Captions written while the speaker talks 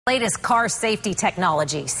Latest car safety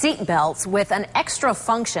technology, seat belts with an extra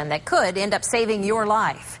function that could end up saving your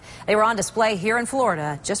life. They were on display here in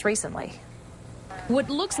Florida just recently. What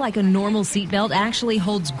looks like a normal seatbelt actually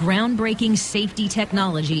holds groundbreaking safety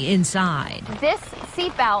technology inside. This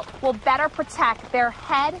seatbelt will better protect their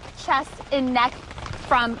head, chest, and neck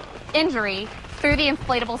from injury through the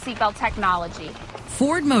inflatable seatbelt technology.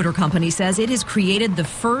 Ford Motor Company says it has created the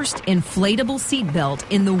first inflatable seatbelt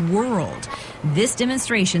in the world. This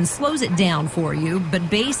demonstration slows it down for you, but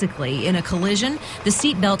basically, in a collision, the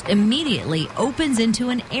seatbelt immediately opens into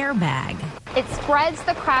an airbag. It spreads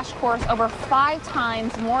the crash course over 5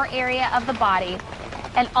 times more area of the body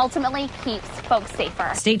and ultimately keeps folks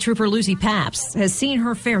safer. State Trooper Lucy Paps has seen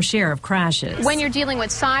her fair share of crashes. When you're dealing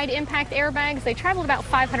with side impact airbags, they travel about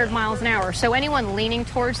 500 miles an hour. So anyone leaning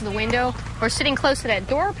towards the window or sitting close to that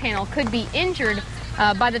door panel could be injured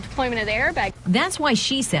by the deployment of the airbag. That's why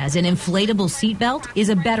she says an inflatable seatbelt is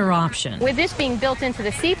a better option. With this being built into the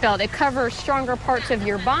seatbelt, it covers stronger parts of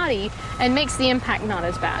your body and makes the impact not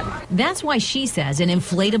as bad. That's why she says an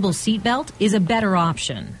inflatable seatbelt is a better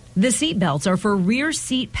option. The seatbelts are for rear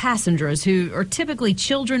seat passengers who are typically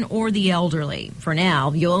children or the elderly. For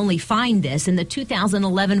now, you'll only find this in the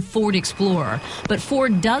 2011 Ford Explorer, but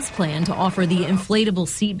Ford does plan to offer the inflatable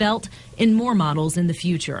seatbelt in more models in the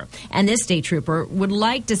future. And this state trooper would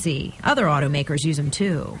like to see other automakers use them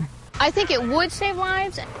too. I think it would save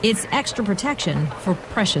lives. It's extra protection for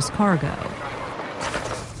precious cargo.